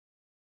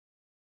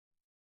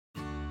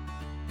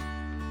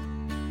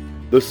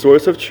The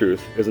Source of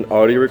Truth is an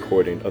audio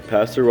recording of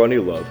Pastor Ronnie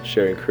Love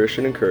sharing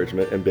Christian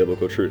encouragement and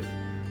biblical truth.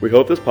 We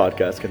hope this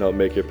podcast can help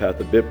make your path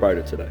a bit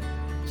brighter today.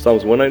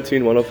 Psalms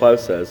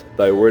 119:105 says,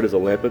 "Thy word is a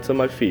lamp unto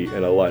my feet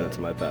and a light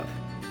unto my path."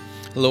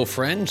 Hello,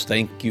 friends.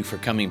 Thank you for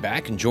coming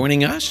back and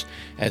joining us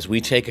as we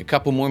take a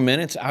couple more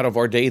minutes out of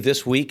our day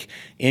this week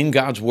in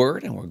God's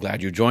Word. And we're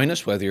glad you joined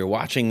us, whether you're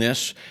watching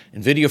this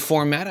in video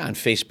format on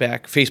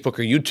Facebook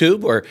or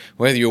YouTube, or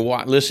whether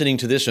you're listening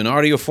to this in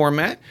audio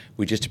format.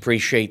 We just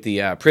appreciate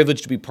the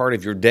privilege to be part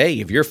of your day.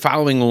 If you're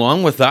following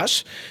along with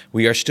us,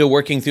 we are still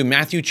working through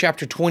Matthew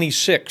chapter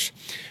 26.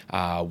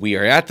 We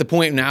are at the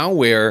point now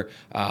where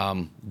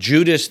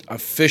Judas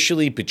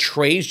officially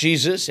betrays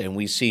Jesus, and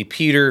we see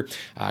Peter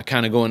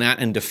kind of going out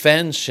in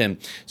defense, and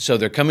so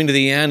they're coming to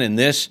the end, and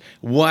this,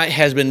 what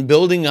has been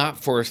building up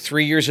for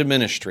 3 years of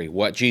ministry,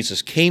 what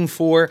Jesus came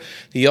for,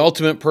 the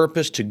ultimate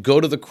purpose to go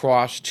to the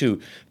cross, to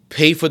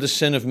pay for the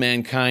sin of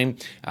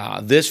mankind.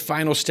 This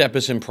final step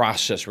is in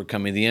process. We're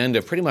coming to the end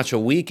of pretty much a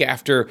week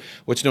after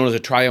what's known as a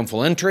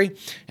triumphal entry.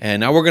 And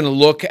now we're going to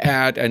look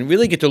at and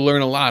really get to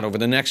learn a lot over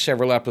the next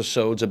several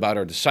episodes about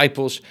our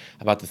disciples,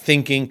 about the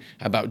thinking,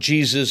 about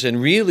Jesus,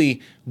 and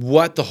really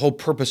what the whole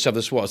purpose of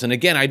this was. And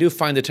again, I do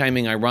find the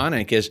timing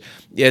ironic as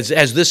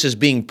this is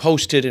being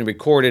posted and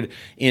recorded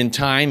in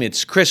time.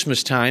 It's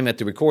Christmas time at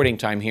the recording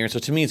time here. So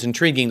to me, it's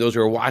intriguing, those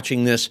who are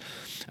watching this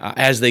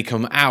as they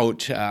come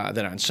out,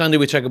 that on Sunday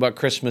we talk about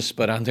Christmas,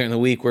 but on during the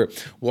week we're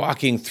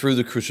walking through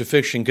the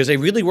crucifixion, because they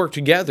really work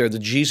together. That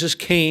Jesus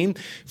came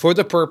for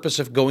the purpose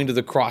of going to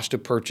the cross to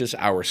purchase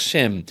our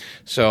sin.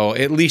 So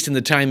at least in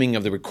the timing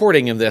of the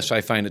recording of this,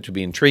 I find it to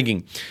be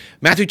intriguing.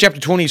 Matthew chapter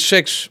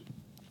 26,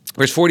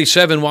 verse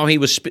 47, while he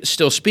was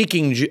still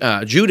speaking,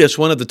 Judas,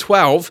 one of the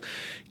 12,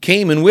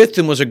 came, and with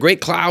him was a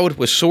great cloud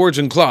with swords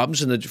and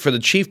clubs, and for the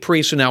chief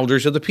priests and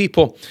elders of the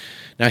people.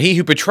 Now he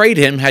who betrayed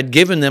him had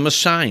given them a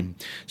sign,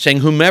 saying,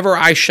 "Whomever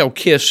I shall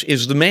kiss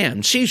is the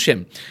man. Seize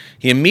him."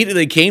 He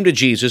immediately came to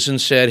Jesus and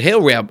said,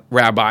 "Hail,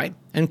 Rabbi,"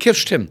 and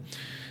kissed him.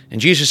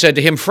 And Jesus said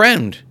to him,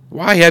 "Friend,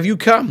 why have you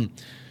come?"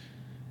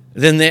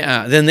 Then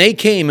they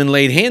came and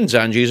laid hands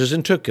on Jesus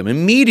and took him.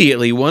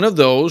 Immediately one of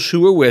those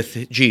who were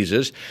with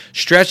Jesus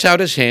stretched out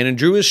his hand and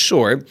drew his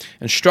sword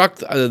and struck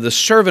the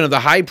servant of the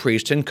high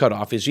priest and cut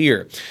off his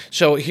ear.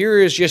 So here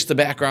is just the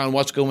background,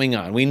 what's going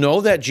on. We know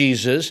that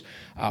Jesus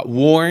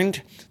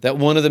warned that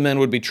one of the men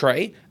would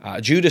betray.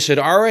 Judas had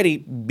already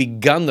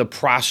begun the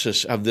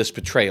process of this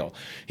betrayal.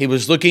 He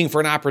was looking for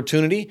an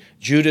opportunity.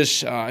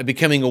 Judas,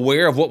 becoming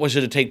aware of what was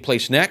to take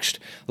place next,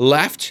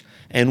 left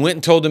and went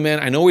and told the man,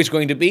 "I know where he's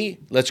going to be.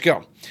 Let's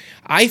go."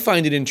 I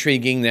find it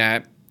intriguing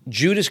that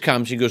Judas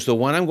comes, he goes, "The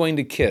one I'm going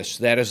to kiss,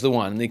 that is the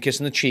one." And they kiss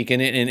in the cheek.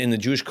 And in the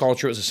Jewish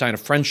culture, it was a sign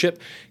of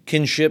friendship,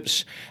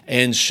 kinships.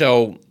 And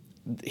so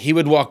he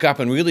would walk up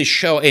and really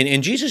show,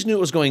 and Jesus knew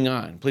what was going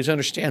on. Please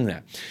understand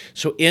that.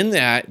 So in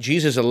that,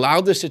 Jesus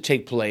allowed this to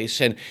take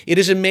place. And it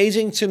is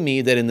amazing to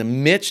me that in the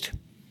midst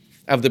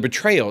of the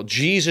betrayal,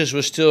 Jesus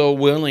was still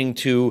willing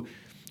to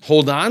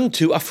hold on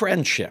to a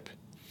friendship.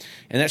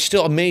 And that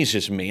still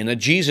amazes me, and that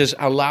Jesus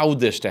allowed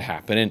this to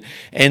happen.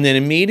 And then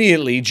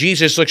immediately,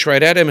 Jesus looks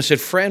right at him and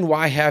said, "Friend,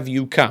 why have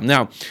you come?"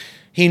 Now,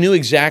 he knew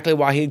exactly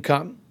why he'd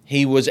come.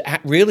 He was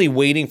really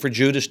waiting for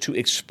Judas to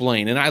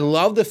explain. And I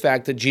love the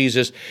fact that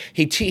Jesus,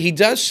 he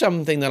does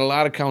something that a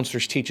lot of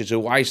counselors teach. It's a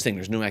wise thing.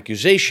 There's no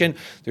accusation.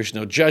 There's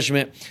no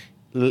judgment.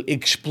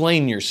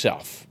 Explain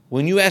yourself.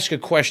 When you ask a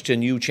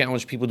question, you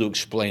challenge people to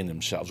explain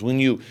themselves. When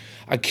you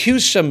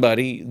accuse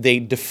somebody, they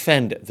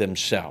defend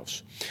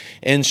themselves.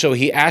 And so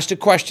he asked a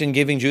question,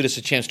 giving Judas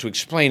a chance to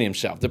explain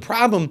himself. The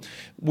problem,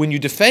 when you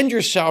defend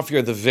yourself,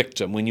 you're the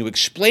victim. When you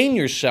explain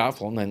yourself,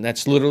 well, then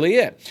that's literally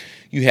it.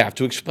 You have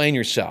to explain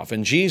yourself.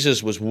 And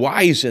Jesus was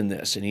wise in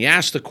this, and he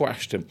asked the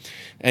question.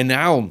 And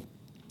now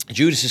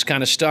Judas is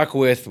kind of stuck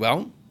with,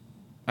 well,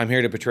 I'm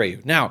here to betray you.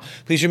 Now,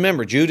 please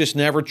remember, Judas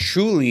never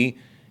truly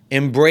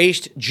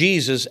embraced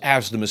Jesus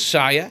as the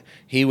Messiah.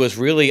 He was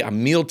really a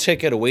meal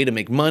ticket, a way to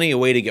make money, a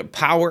way to get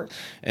power.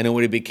 And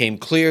when it became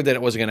clear that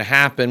it wasn't going to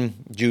happen,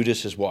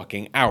 Judas is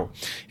walking out.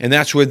 And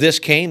that's where this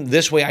came.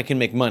 This way I can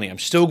make money. I'm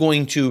still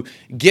going to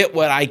get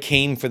what I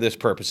came for this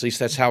purpose. At least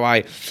that's how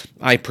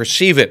I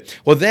perceive it.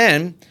 Well,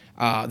 then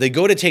they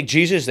go to take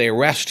Jesus, they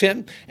arrest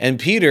him, and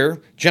Peter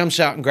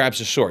jumps out and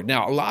grabs a sword.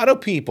 Now, a lot of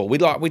people, we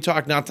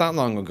talked not that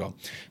long ago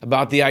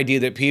about the idea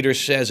that Peter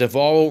says, if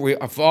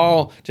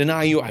all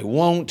deny you, I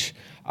won't.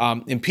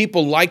 And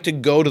people like to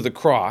go to the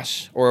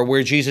cross, or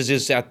where Jesus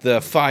is at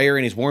the fire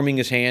and he's warming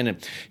his hand, and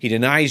he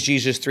denies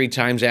Jesus 3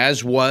 times,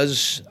 as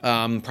was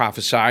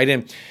prophesied,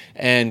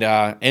 and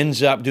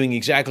ends up doing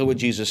exactly what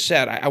Jesus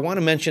said. I want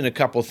to mention a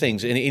couple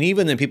things. And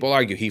even then people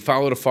argue, he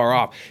followed afar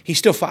off. He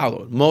still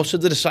followed. Most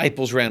of the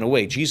disciples ran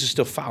away. Jesus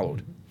still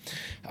followed.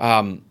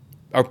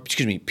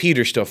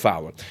 Peter still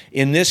followed.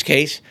 In this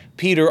case,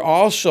 Peter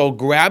also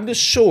grabbed a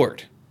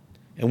sword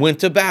and went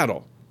to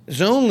battle.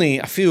 There's only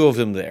a few of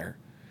them there.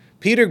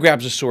 Peter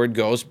grabs a sword,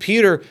 goes.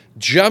 Peter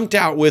jumped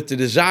out with the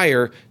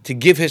desire to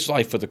give his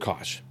life for the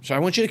cause. So I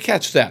want you to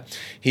catch that.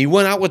 He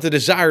went out with the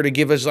desire to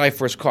give his life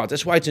for his cause.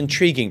 That's why it's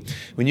intriguing.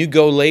 When you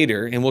go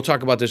later, and we'll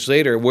talk about this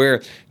later,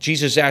 where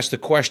Jesus asked the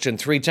question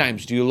 3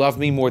 times, do you love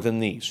me more than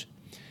these?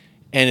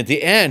 And at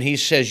the end, he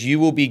says, you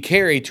will be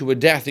carried to a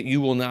death that you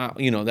will not,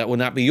 that will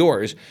not be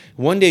yours.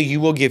 One day you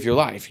will give your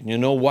life. You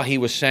know what he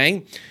was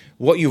saying?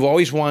 What you've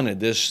always wanted,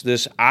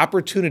 this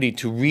opportunity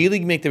to really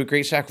make the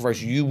great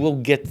sacrifice, you will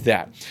get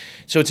that.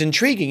 So it's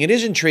intriguing. It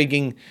is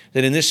intriguing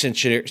that in this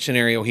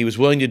scenario, he was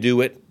willing to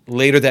do it.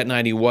 Later that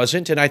night, he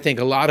wasn't. And I think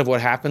a lot of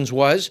what happens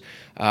was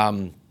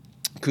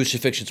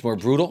crucifixion's more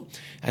brutal.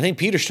 I think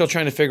Peter's still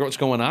trying to figure out what's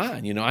going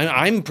on.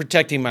 I'm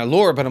protecting my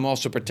Lord, but I'm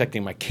also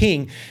protecting my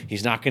King.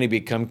 He's not going to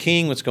become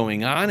king. What's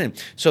going on?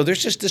 And so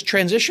there's just this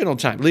transitional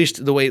time, at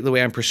least the way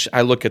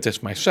I look at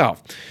this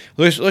myself.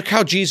 Look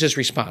how Jesus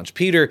responds.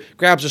 Peter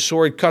grabs a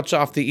sword, cuts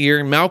off the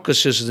ear.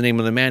 Malchus is the name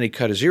of the man. He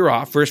cut his ear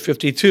off. Verse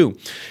 52.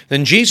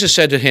 Then Jesus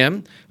said to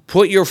him,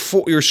 put your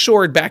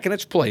sword back in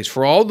its place,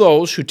 for all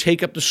those who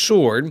take up the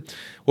sword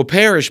will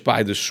perish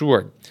by the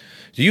sword.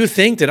 Do you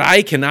think that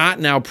I cannot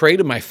now pray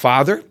to my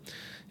Father,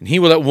 and he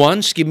will at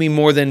once give me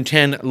more than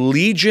 10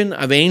 legion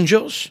of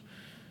angels?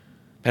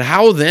 But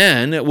how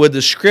then would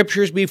the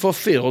scriptures be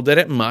fulfilled that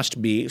it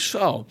must be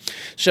so?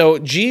 So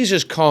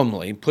Jesus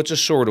calmly puts a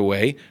sword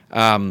away.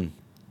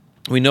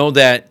 We know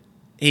that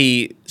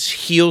he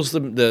heals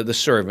the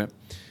servant,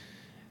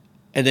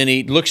 and then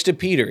he looks to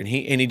Peter, and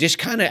he just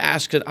kind of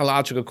asks a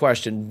logical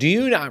question. Do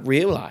you not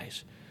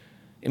realize?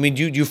 Do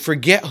you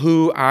forget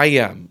who I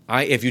am?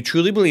 If you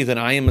truly believe that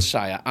I am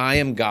Messiah, I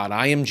am God,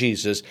 I am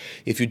Jesus,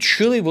 if you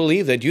truly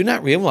believe that, do you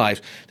not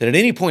realize that at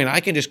any point I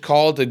can just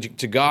call to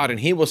God and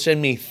he will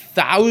send me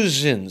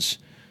thousands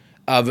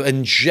of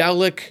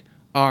angelic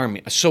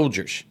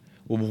soldiers,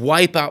 will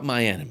wipe out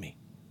my enemy.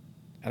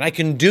 And I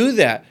can do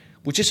that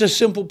with just a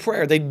simple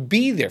prayer. They'd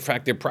be there. In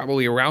fact, they're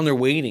probably around there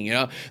waiting.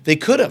 They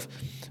could have,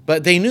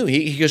 but they knew.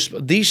 He goes,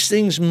 these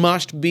things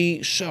must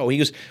be so. He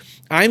goes,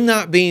 I'm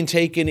not being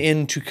taken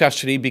into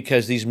custody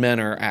because these men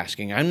are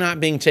asking. I'm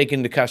not being taken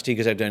into custody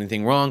because I've done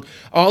anything wrong.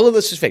 All of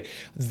this is fake.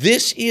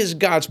 This is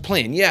God's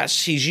plan.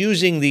 Yes, he's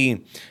using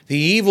the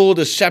evil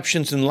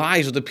deceptions and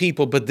lies of the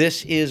people, but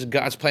this is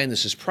God's plan.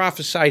 This is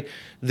prophesied.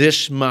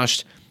 This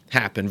must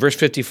happen. Verse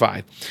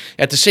 55.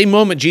 At the same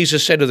moment,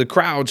 Jesus said to the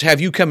crowds,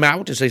 have you come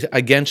out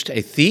against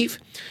a thief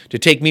to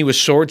take me with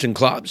swords and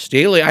clubs?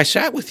 Daily I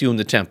sat with you in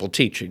the temple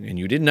teaching, and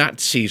you did not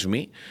seize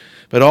me.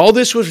 But all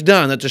this was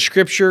done that the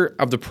scripture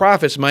of the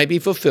prophets might be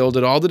fulfilled,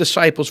 that all the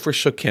disciples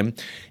forsook him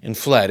and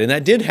fled. And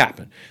that did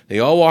happen. They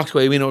all walked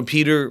away. We know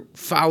Peter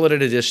followed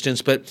at a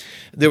distance, but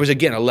there was,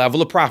 again, a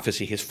level of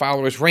prophecy. His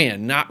followers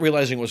ran, not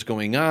realizing what was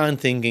going on,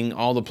 thinking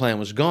all the plan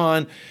was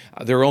gone.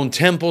 Their own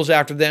temples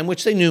after them,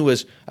 which they knew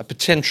was a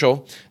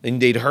potential. And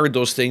they'd heard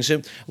those things.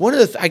 And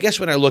I guess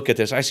when I look at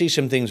this, I see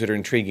some things that are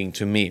intriguing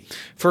to me.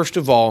 First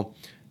of all,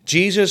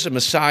 Jesus, a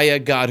Messiah,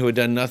 God who had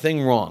done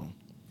nothing wrong,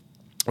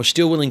 was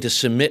still willing to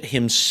submit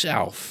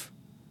himself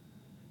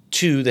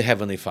to the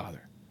Heavenly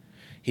Father.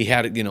 He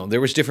had, there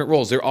was different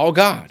roles. They're all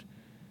God.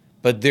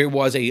 But there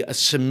was a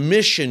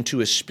submission to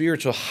a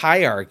spiritual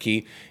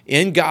hierarchy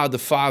in God the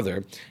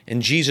Father,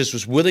 and Jesus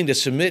was willing to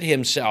submit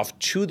himself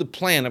to the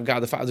plan of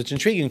God the Father. It's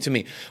intriguing to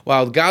me.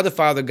 While God the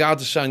Father, God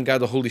the Son, God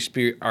the Holy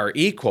Spirit are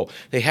equal,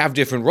 they have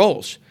different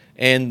roles.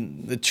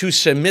 And the two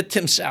submit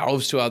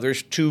themselves to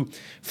others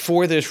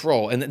for this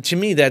role. And to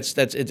me,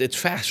 it's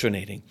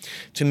fascinating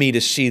to me to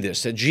see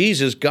this, that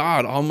Jesus,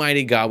 God,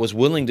 Almighty God, was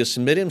willing to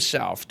submit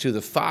himself to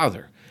the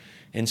Father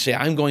and say,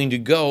 I'm going to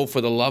go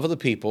for the love of the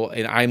people,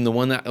 and I'm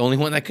the only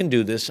one that can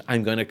do this.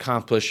 I'm going to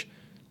accomplish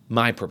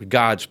my purpose,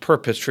 God's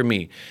purpose for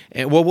me.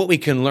 And what we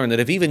can learn, that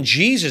if even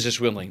Jesus is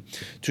willing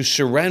to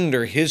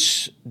surrender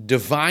his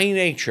divine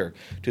nature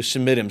to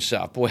submit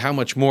himself, boy, how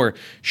much more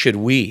should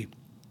we?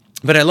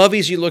 But I love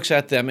as he looks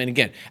at them and,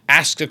 again,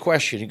 asks a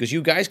question. He goes,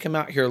 you guys come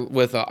out here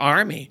with an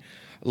army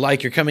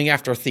like you're coming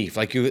after a thief,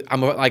 you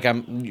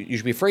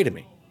should be afraid of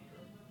me.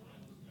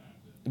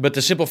 But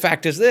the simple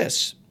fact is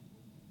this: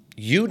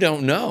 you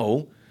don't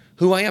know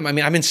who I am.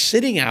 I've been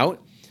sitting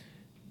out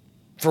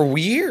for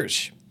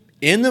years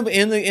in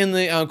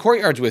the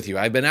courtyards with you.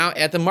 I've been out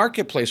at the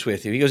marketplace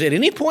with you. He goes, at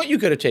any point you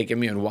could have taken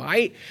me, and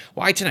why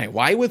tonight?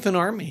 Why with an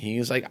army?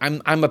 He's like,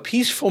 I'm a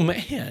peaceful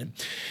man.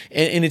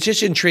 And it's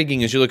just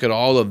intriguing as you look at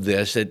all of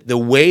this, that the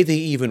way they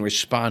even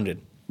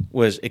responded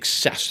was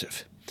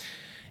excessive.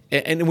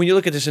 And when you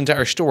look at this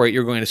entire story,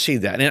 you're going to see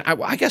that. And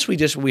I guess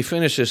we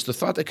finish this. The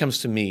thought that comes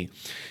to me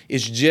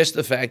is just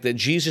the fact that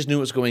Jesus knew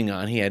what was going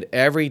on. He had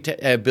every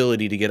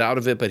ability to get out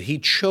of it, but he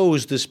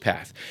chose this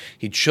path.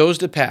 He chose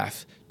the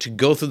path to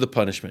go through the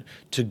punishment,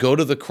 to go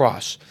to the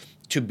cross,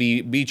 to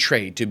be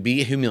betrayed, to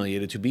be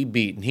humiliated, to be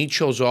beaten. He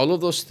chose all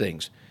of those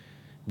things.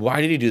 Why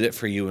did he do that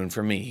for you and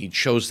for me? He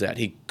chose that.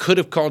 He could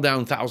have called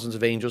down thousands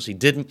of angels. He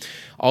didn't.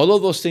 All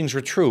of those things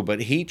were true,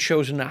 but he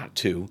chose not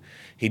to.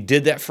 He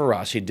did that for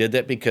us. He did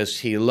that because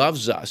he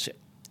loves us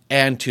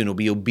and tune will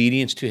be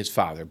obedience to his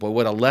Father. Boy,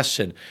 what a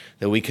lesson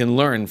that we can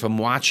learn from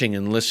watching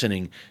and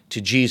listening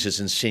to Jesus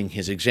and seeing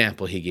his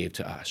example he gave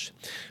to us.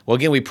 Well,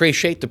 again, we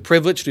appreciate the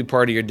privilege to be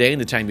part of your day and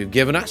the time you've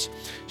given us.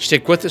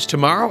 Stick with us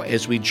tomorrow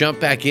as we jump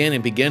back in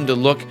and begin to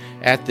look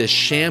at this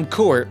sham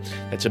court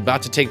that's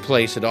about to take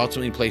place that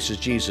ultimately places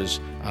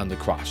Jesus on the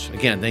cross.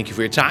 Again, thank you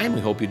for your time.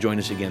 We hope you join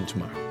us again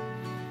tomorrow.